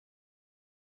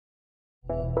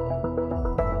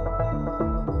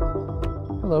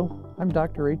Hello, I'm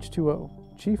Dr. H2O,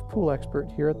 Chief Pool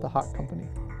Expert here at the Hot Company.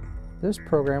 This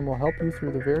program will help you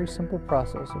through the very simple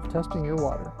process of testing your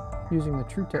water using the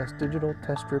TruTest Digital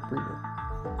Test Strip Reader.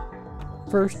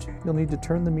 First, you'll need to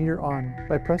turn the meter on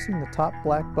by pressing the top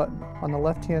black button on the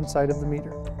left-hand side of the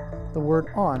meter. The word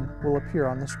ON will appear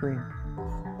on the screen.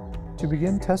 To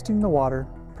begin testing the water,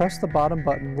 press the bottom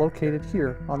button located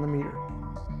here on the meter.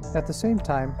 At the same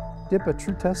time, dip a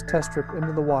TruTest test strip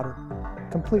into the water,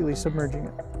 completely submerging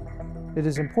it. It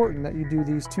is important that you do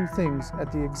these two things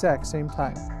at the exact same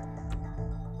time.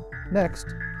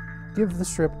 Next, give the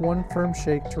strip one firm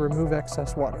shake to remove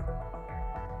excess water.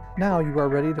 Now you are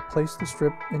ready to place the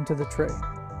strip into the tray.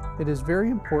 It is very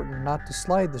important not to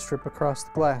slide the strip across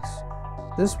the glass.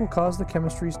 This will cause the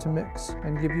chemistries to mix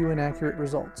and give you inaccurate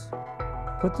results.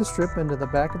 Put the strip into the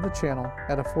back of the channel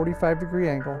at a 45-degree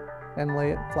angle and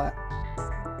lay it flat.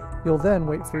 You'll then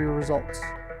wait for your results,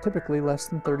 typically less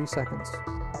than 30 seconds.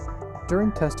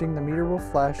 During testing, the meter will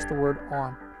flash the word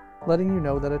ON, letting you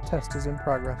know that a test is in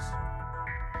progress.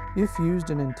 If used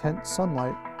in intense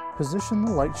sunlight, position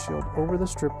the light shield over the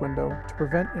strip window to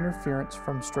prevent interference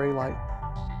from stray light.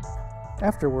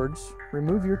 Afterwards,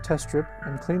 remove your test strip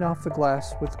and clean off the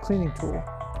glass with a cleaning tool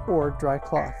or dry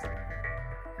cloth.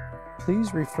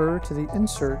 Please refer to the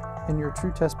insert in your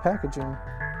TruTest packaging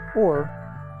or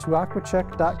to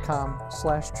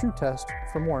aquachek.com/TruTest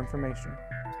for more information.